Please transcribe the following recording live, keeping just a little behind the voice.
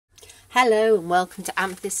Hello and welcome to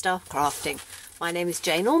Amethyst Staff Crafting. My name is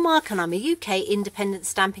Jane Allmark and I'm a UK independent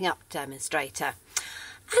Stampin' Up demonstrator.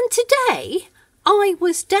 And today I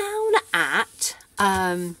was down at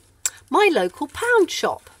my local pound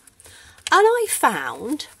shop and I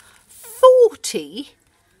found 40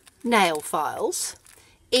 nail files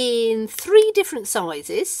in 3 different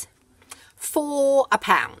sizes for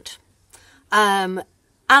 £1. And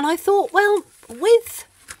I thought, well, with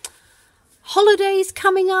holidays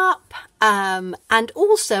coming up and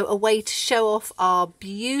also a way to show off our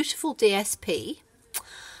beautiful DSP,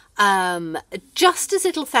 just as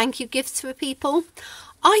little thank you gifts for people,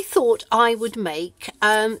 I thought I would make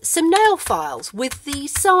some nail files with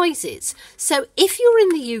these sizes. So if you're in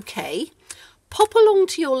the UK, pop along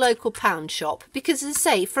to your local pound shop because, as I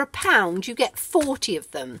say, for £1 you get 40 of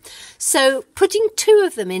them. So putting 2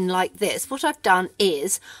 of them in like this, what I've done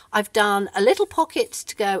is I've done a little pocket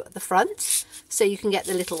to go at the front so you can get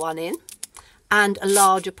the little one in, and a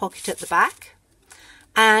larger pocket at the back,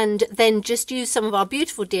 and then just use some of our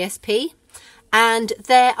beautiful DSP. And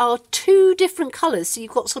there are 2 different colours, so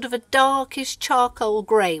you've got sort of a darkish charcoal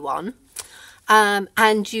grey one,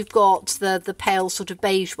 and you've got the pale sort of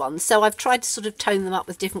beige one. So I've tried to sort of tone them up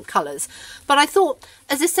with different colours. But I thought,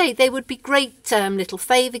 as I say, they would be great little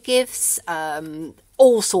favour gifts,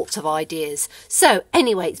 all sorts of ideas. So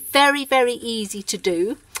anyway, it's very, very easy to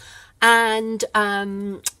do. And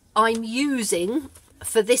I'm using,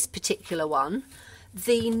 for this particular one,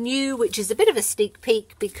 the new, which is a bit of a sneak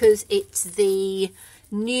peek because it's the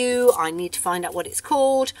new, I need to find out what it's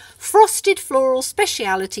called, Frosted Floral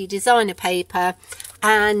Speciality Designer Paper,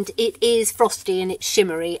 and it is frosty and it's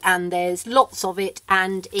shimmery and there's lots of it,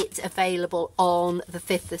 and it's available on the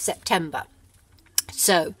 5th of September.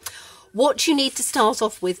 So what you need to start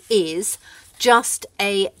off with is just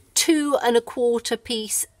a 2 1/4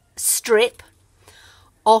 piece strip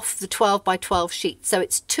off the 12 by 12 sheet. So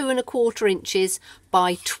it's 2 1/4 inches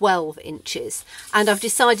by 12 inches, and I've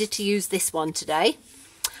decided to use this one today.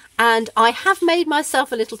 And I have made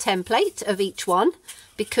myself a little template of each one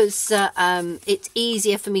because it's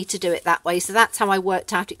easier for me to do it that way. So that's how I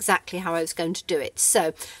worked out exactly how I was going to do it.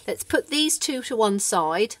 So let's put these 2 to one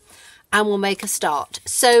side and we'll make a start.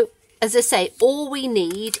 So as I say, all we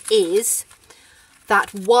need is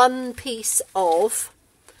that 1 piece of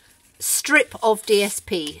strip of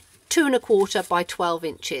DSP, 2 1/4 by 12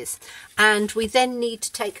 inches. And we then need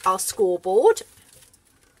to take our scoreboard.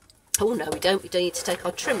 Oh no, we don't need to take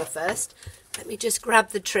our trimmer first. Let me just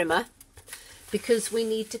grab the trimmer because we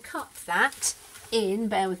need to cut that in.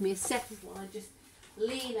 Bear with me a second while I just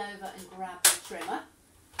lean over and grab the trimmer.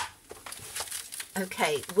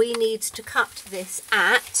 Okay, we need to cut this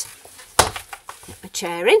at, get my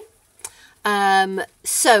chair in.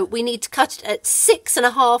 So we need to cut it at 6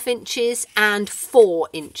 1/2 inches and 4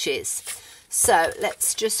 inches. So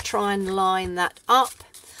let's just try and line that up.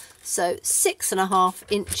 So 6 1/2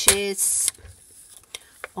 inches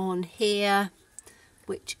on here,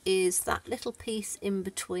 which is that little piece in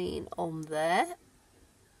between on there.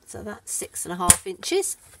 So that's 6 1/2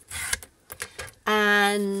 inches,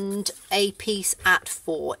 and a piece at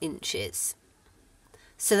 4 inches.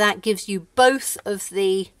 So that gives you both of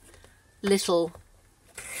the little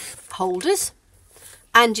holders,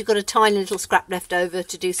 and you've got a tiny little scrap left over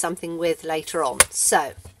to do something with later on.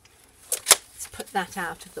 So let's put that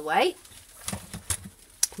out of the way.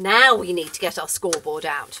 Now we need to get our scoreboard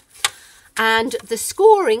out, and the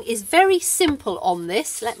scoring is very simple on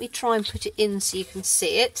this. Let me try and put it in so you can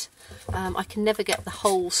see it. I can never get the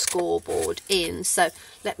whole scoreboard in, so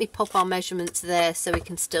let me pop our measurements there so we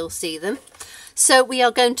can still see them. So we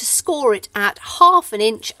are going to score it at 1/2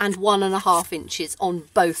 inch and 1 1/2 inches on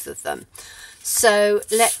both of them. So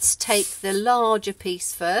let's take the larger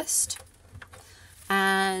piece first,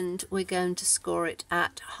 and we're going to score it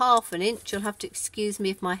at 1/2 inch. You'll have to excuse me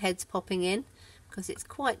if my head's popping in because it's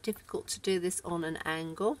quite difficult to do this on an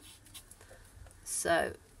angle.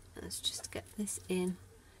 So let's just get this in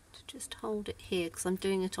to just hold it here because I'm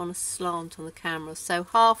doing it on a slant on the camera. So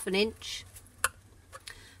 1/2 inch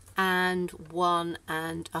and 1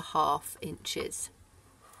 1/2 inches.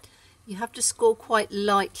 You have to score quite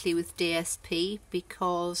lightly with DSP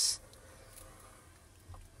because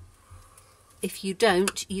if you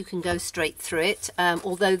don't, you can go straight through it,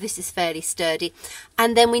 although this is fairly sturdy.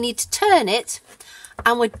 And then we need to turn it,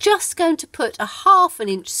 and we're just going to put a 1/2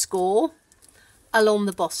 inch score along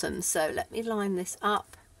the bottom. So let me line this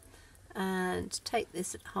up and take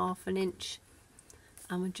this at 1/2 inch,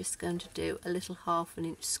 and we're just going to do a little 1/2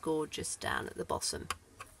 inch score just down at the bottom.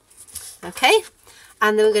 Okay,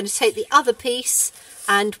 and then we're going to take the other piece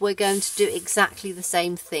and we're going to do exactly the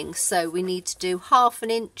same thing. So we need to do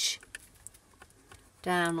 1/2 inch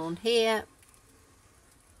down on here,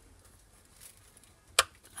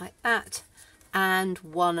 like that, and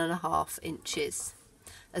 1.5 inches.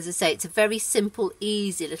 As I say, it's a very simple,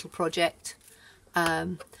 easy little project,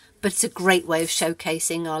 but it's a great way of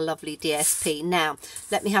showcasing our lovely DSP. Now,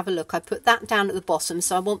 let me have a look. I put that down at the bottom,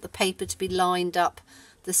 so I want the paper to be lined up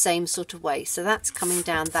the same sort of way. So that's coming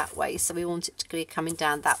down that way, so we want it to be coming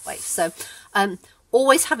down that way. So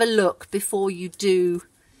always have a look before you do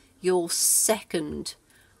your second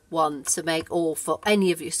one to make, or for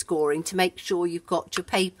any of your scoring, to make sure you've got your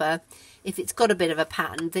paper, if it's got a bit of a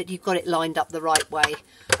pattern, that you've got it lined up the right way.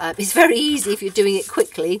 It's very easy if you're doing it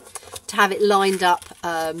quickly to have it lined up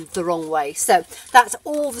the wrong way. So that's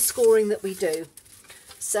all the scoring that we do.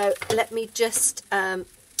 So let me just I'm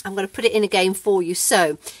going to put it in again for you.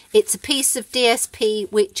 So it's a piece of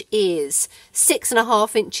DSP which is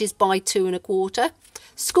 6.5 inches by 2.25,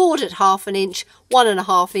 scored at 1/2 inch,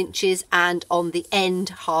 1.5 inches, and on the end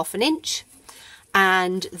 1/2 inch.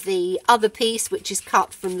 And the other piece, which is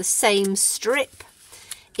cut from the same strip,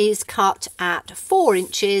 is cut at 4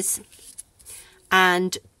 inches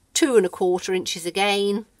and 2.25 inches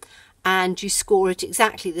again, and you score it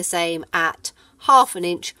exactly the same at 1/2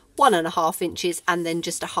 inch, 1.5 inches, and then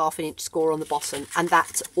just a 1/2 inch score on the bottom, and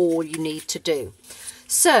that's all you need to do.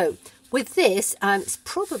 So with this, it's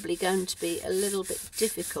probably going to be a little bit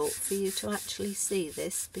difficult for you to actually see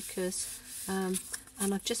this, because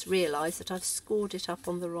and I've just realised that I've scored it up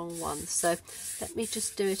on the wrong one. So let me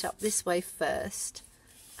just do it up this way first,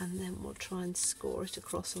 and then we'll try and score it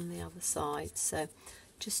across on the other side. So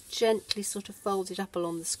just gently sort of fold it up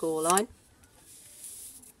along the score line,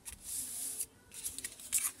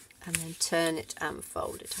 and then turn it and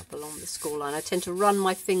fold it up along the score line. I tend to run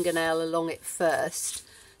my fingernail along it first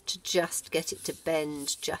to just get it to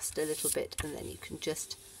bend just a little bit, and then you can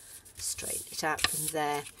just straighten it out from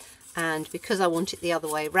there. And because I want it the other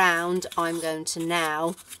way round, I'm going to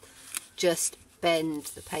now just bend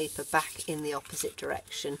the paper back in the opposite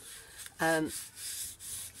direction.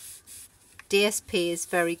 DSP is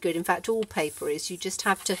very good, in fact all paper is. You just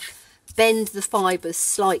have to bend the fibres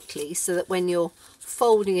slightly so that when you're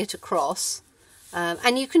folding it across,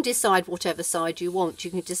 and you can decide whatever side you want,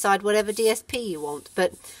 you can decide whatever DSP you want,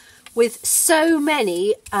 but with so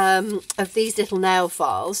many of these little nail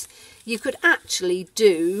files, you could actually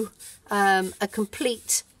do a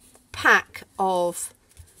complete pack of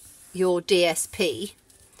your DSP,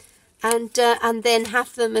 and then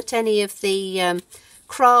have them at any of the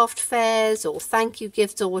craft fairs or thank you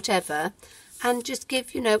gifts or whatever, and just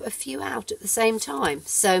give, you know, a few out at the same time.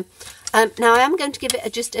 So now I am going to give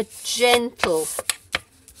it just a gentle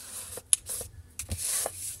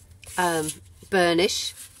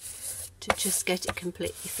burnish to just get it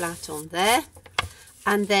completely flat on there.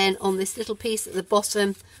 And then on this little piece at the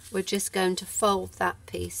bottom, we're just going to fold that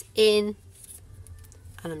piece in,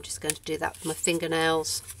 and I'm just going to do that with my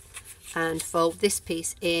fingernails, and fold this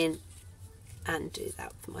piece in and do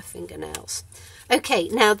that with my fingernails. Okay,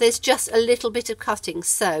 now there's just a little bit of cutting.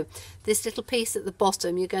 So this little piece at the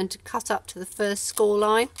bottom, you're going to cut up to the first score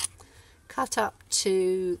line, cut up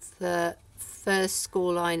to the first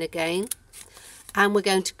score line again, and we're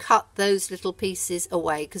going to cut those little pieces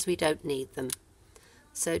away because we don't need them.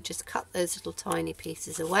 So just cut those little tiny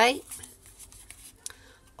pieces away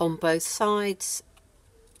on both sides,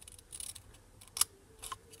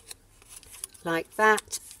 like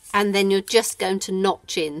that. And then you're just going to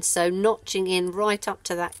notch in. So notching in right up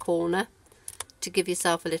to that corner to give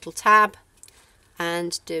yourself a little tab,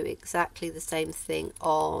 and do exactly the same thing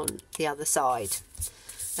on the other side.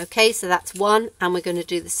 Okay, so that's one, and we're going to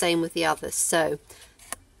do the same with the other. So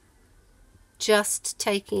just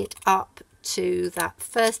taking it up to that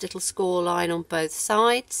first little score line on both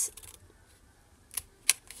sides,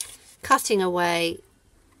 cutting away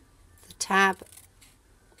the tab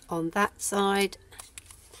on that side,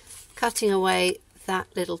 cutting away that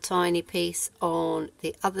little tiny piece on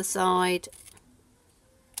the other side,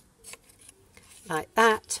 like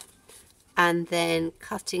that, and then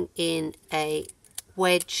cutting in a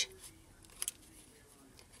wedge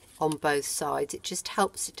on both sides. It just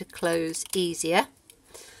helps it to close easier.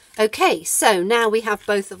 Okay, so now we have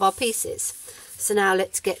both of our pieces. So now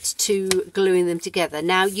let's get to gluing them together.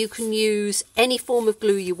 Now you can use any form of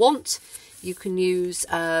glue you want. You can use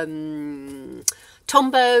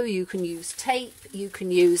Tombow, you can use tape, you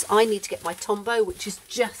can use, I need to get my Tombow, which is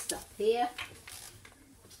just up here.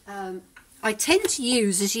 I tend to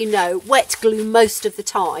use, as you know, wet glue most of the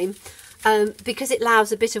time, because it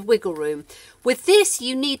allows a bit of wiggle room. With this,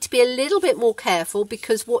 you need to be a little bit more careful,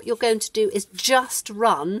 because what you're going to do is just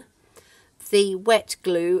run the wet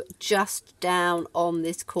glue just down on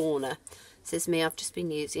this corner. Says me, I've just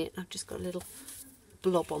been using it. I've just got a little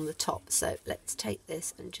blob on the top. So let's take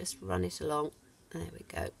this and just run it along. There we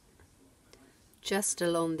go. Just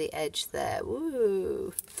along the edge there.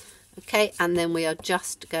 Woo! Okay, and then we are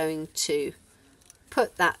just going to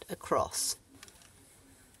put that across.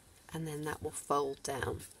 And then that will fold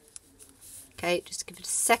down. Okay, just give it a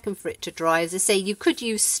second for it to dry. As I say, you could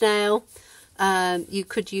use snail, you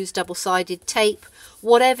could use double-sided tape,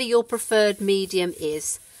 whatever your preferred medium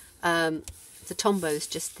is. The Tombow is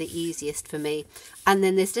just the easiest for me. And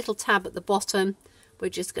then this little tab at the bottom, we're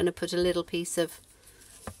just going to put a little piece of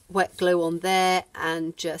wet glue on there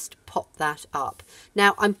and just pop that up.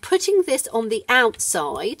 Now I'm putting this on the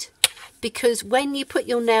outside because when you put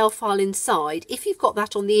your nail file inside, if you've got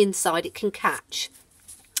that on the inside, it can catch.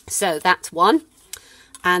 So that's one.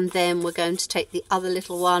 And then we're going to take the other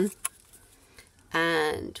little one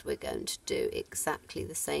and we're going to do exactly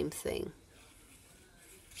the same thing.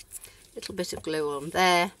 Little bit of glue on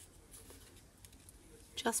there.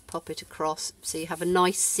 Just pop it across so you have a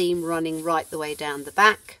nice seam running right the way down the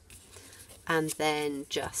back. And then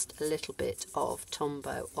just a little bit of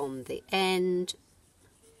Tombow on the end.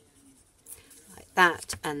 Like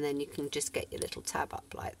that. And then you can just get your little tab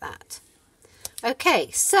up like that.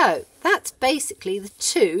 Okay, so that's basically the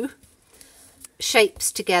two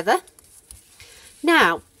shapes together.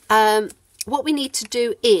 Now, what we need to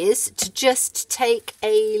do is to just take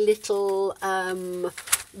a little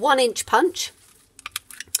 1-inch punch,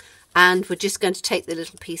 and we're just going to take the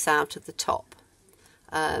little piece out of the top.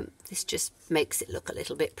 This just makes it look a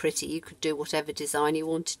little bit pretty. You could do whatever design you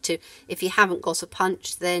wanted to. If you haven't got a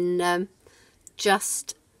punch, then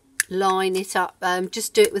just line it up.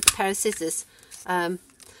 Just do it with a pair of scissors.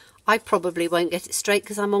 I probably won't get it straight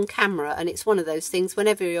because I'm on camera, and it's one of those things,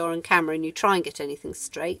 whenever you're on camera and you try and get anything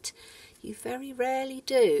straight, you very rarely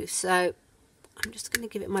do. So I'm just going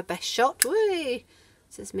to give it my best shot. Whee!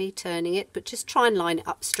 This is me turning it, but just try and line it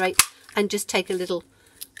up straight and just take a little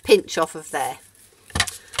pinch off of there.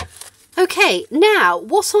 Okay, now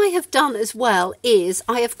what I have done as well is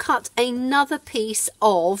I have cut another piece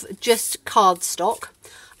of just cardstock,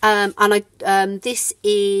 and this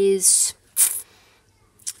is,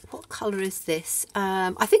 what colour is this?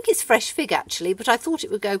 I think it's Fresh Fig actually, but I thought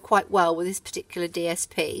it would go quite well with this particular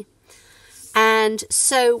DSP. And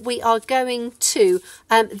so we are going to,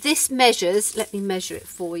 this measures, let me measure it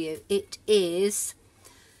for you. It is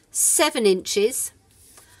 7 inches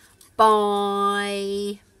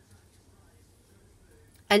by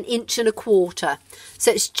 1.25 inches.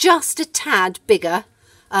 So it's just a tad bigger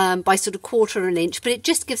by sort of 1/4 inch, but it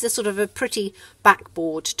just gives a sort of a pretty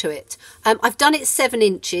backboard to it. I've done it 7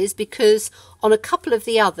 inches because on a couple of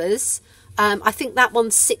the others, I think that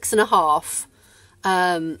one's 6.5.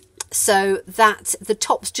 So that the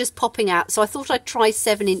top's just popping out. So I thought I'd try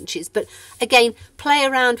 7 inches, but again, play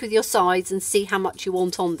around with your sides and see how much you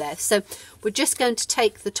want on there. So we're just going to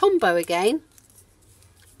take the Tombow again,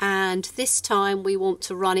 and this time we want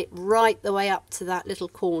to run it right the way up to that little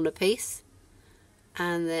corner piece,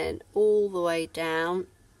 and then all the way down.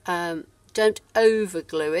 Don't over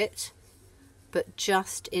glue it, but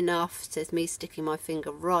just enough, says me sticking my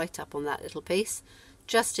finger right up on that little piece,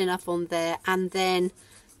 just enough on there, and then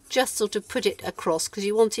just sort of put it across because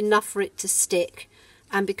you want enough for it to stick,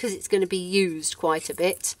 and because it's going to be used quite a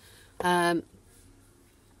bit,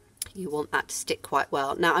 you want that to stick quite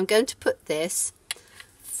well. Now I'm going to put this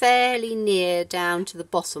fairly near down to the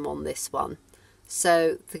bottom on this one,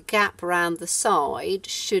 so the gap around the side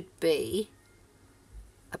should be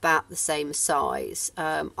about the same size.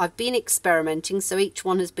 I've been experimenting, so each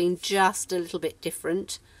one has been just a little bit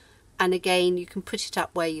different, and again you can put it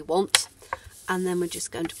up where you want. And then we're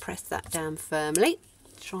just going to press that down firmly.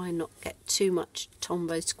 Try and not get too much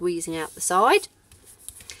Tombow squeezing out the side.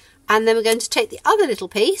 And then we're going to take the other little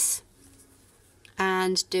piece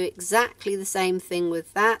and do exactly the same thing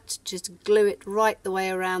with that. Just glue it right the way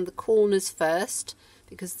around the corners first,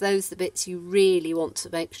 because those are the bits you really want to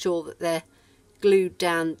make sure that they're glued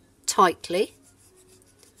down tightly.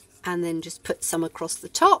 And then just put some across the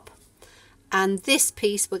top. And this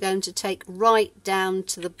piece we're going to take right down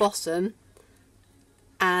to the bottom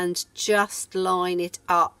and just line it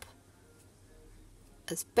up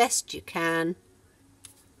as best you can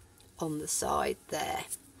on the side there.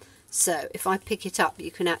 So if I pick it up,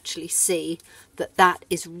 you can actually see that that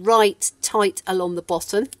is right tight along the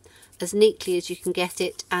bottom, as neatly as you can get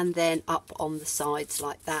it, and then up on the sides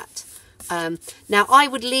like that. Now I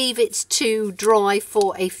would leave it to dry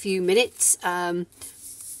for a few minutes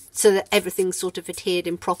so that everything's sort of adhered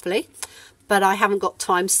in properly, but I haven't got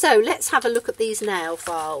time. So let's have a look at these nail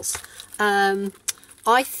files.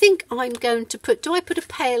 I think I'm going to put, do I put a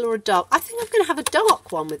pale or a dark? I think I'm going to have a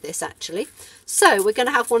dark one with this actually. So we're going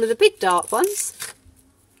to have one of the big dark ones.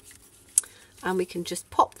 And we can just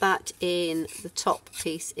pop that in the top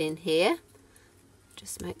piece in here.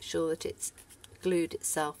 Just make sure that it's glued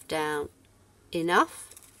itself down enough.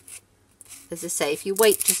 As I say, if you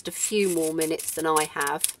wait just a few more minutes than I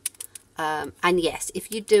have, and yes,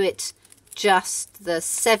 if you do it just the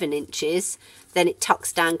 7 inches, then it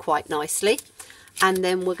tucks down quite nicely. And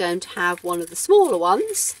then we're going to have one of the smaller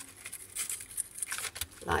ones,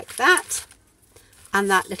 like that. And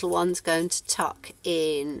that little one's going to tuck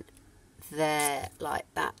in there, like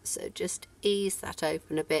that. So just ease that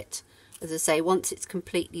open a bit. As I say, once it's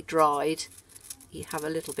completely dried, you have a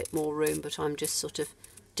little bit more room, but I'm just sort of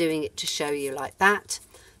doing it to show you like that.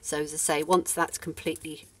 So as I say, once that's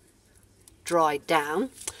completely dried down,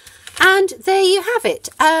 and there you have it.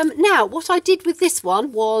 Now what I did with this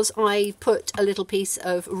one was I put a little piece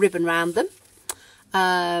of ribbon round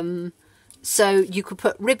them. So you could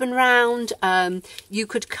put ribbon round, you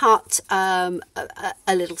could cut a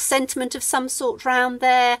little sentiment of some sort round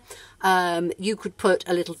there, you could put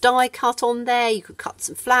a little die cut on there, you could cut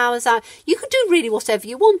some flowers out, you could do really whatever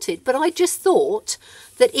you wanted, but I just thought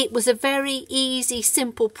that it was a very easy,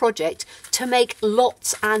 simple project to make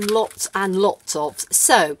lots and lots and lots of.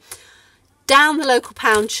 So down the local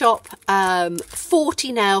pound shop,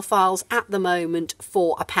 40 nail files at the moment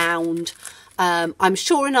for £1. I'm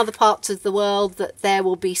sure in other parts of the world that there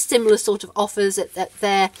will be similar sort of offers at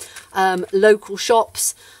their local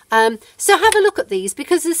shops. So have a look at these,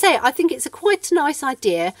 because as I say, I think it's quite a nice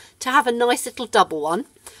idea to have a nice little double one.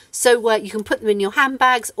 So you can put them in your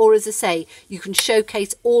handbags, or as I say, you can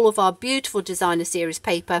showcase all of our beautiful designer series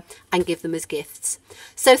paper and give them as gifts.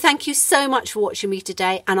 So thank you so much for watching me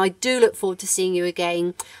today, and I do look forward to seeing you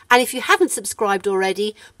again. And if you haven't subscribed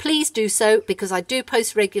already, please do so, because I do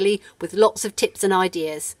post regularly with lots of tips and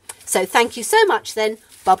ideas. So thank you so much then.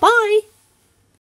 Bye bye.